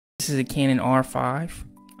This is a Canon R5.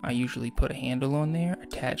 I usually put a handle on there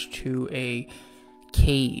attached to a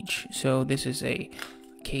cage. So this is a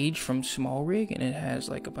cage from Small Rig, and it has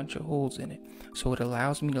like a bunch of holes in it. So it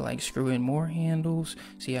allows me to like screw in more handles.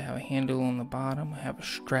 See, I have a handle on the bottom. I have a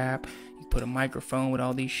strap. You put a microphone with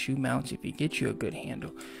all these shoe mounts if you get you a good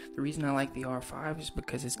handle. The reason I like the R5 is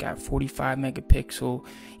because it's got 45 megapixel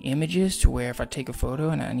images, to where if I take a photo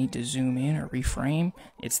and I need to zoom in or reframe,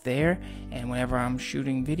 it's there. And whenever I'm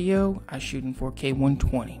shooting video, I shoot in 4K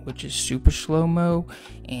 120, which is super slow-mo,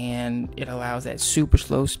 and it allows that super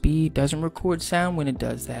slow speed. Doesn't record sound when it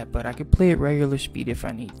does that, but I could play at regular speed if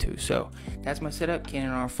I need to. So that's my setup,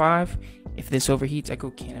 Canon R5. If this overheats, I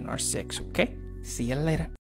go Canon R6, okay? See you later.